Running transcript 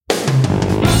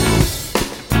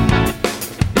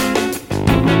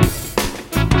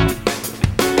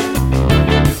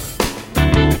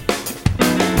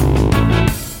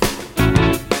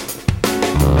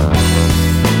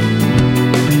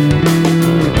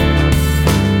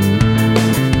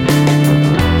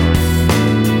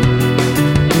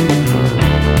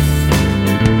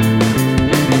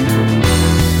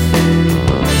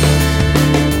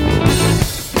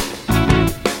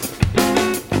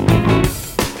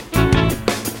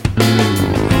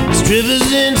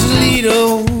Rivers in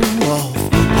Toledo, off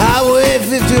Highway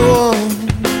 51.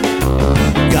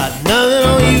 Got nothing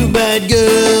on you, bad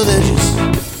girl, they're just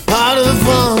part of the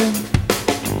fun.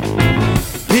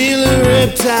 Peeling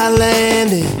Reptile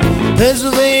Landing,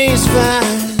 Pennsylvania's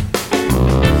fine.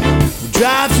 We'll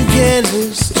drive through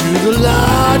Kansas to the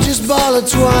largest ball of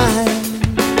twine.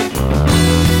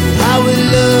 I would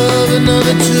love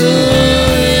another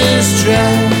tourist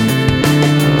trap.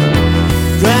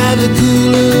 Grab the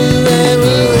cooler and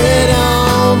we'll head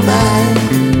on back.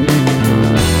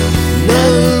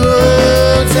 Another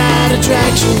roadside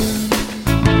attraction.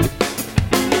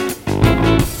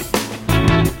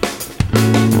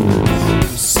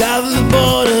 South of the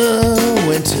border,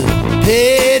 went to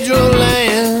Pedro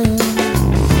Land.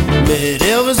 Met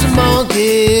Elvis the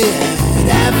monkey at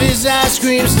Appy's ice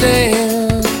cream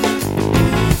stand.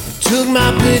 Took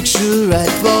my picture right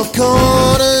Four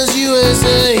Corners,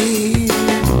 USA.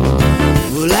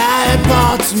 Well, I had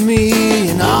parts of me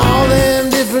in all them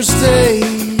different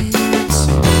states.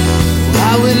 Well,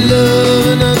 I would love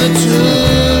another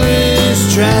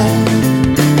tourist trap.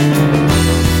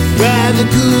 Grab the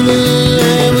cooler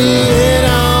and we'll head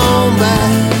on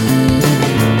back.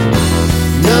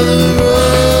 Another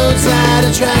roadside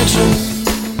attraction.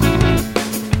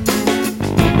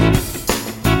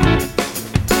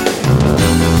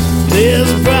 There's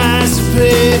a price to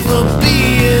pay for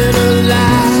being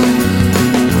alive.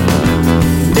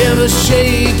 Never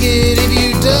shake it if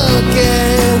you duck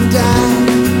and dive.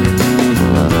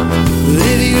 But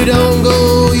if you don't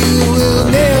go, you will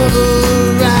never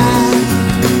ride.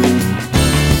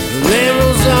 The land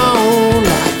rolls on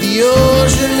like the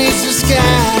ocean meets the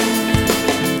sky.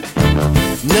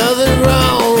 Nothing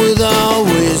wrong with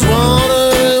always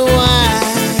wondering why.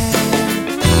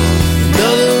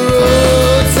 Another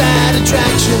roadside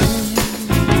attraction.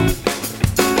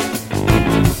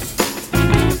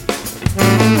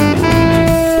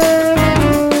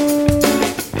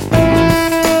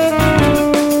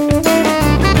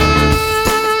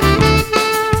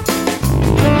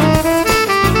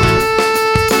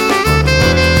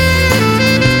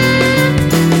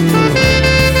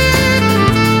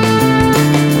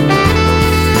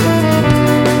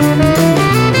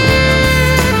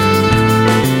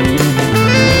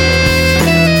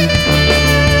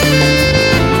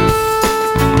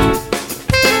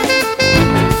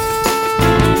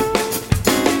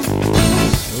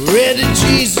 Read that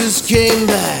Jesus came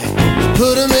back,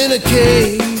 put him in a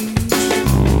cage.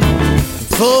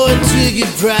 For a ticket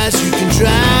price you can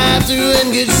drive through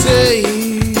and get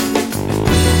saved.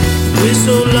 We're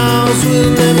so lost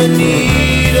we'll never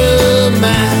need a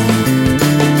map.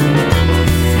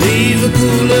 Leave a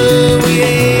cooler, we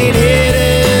ain't here.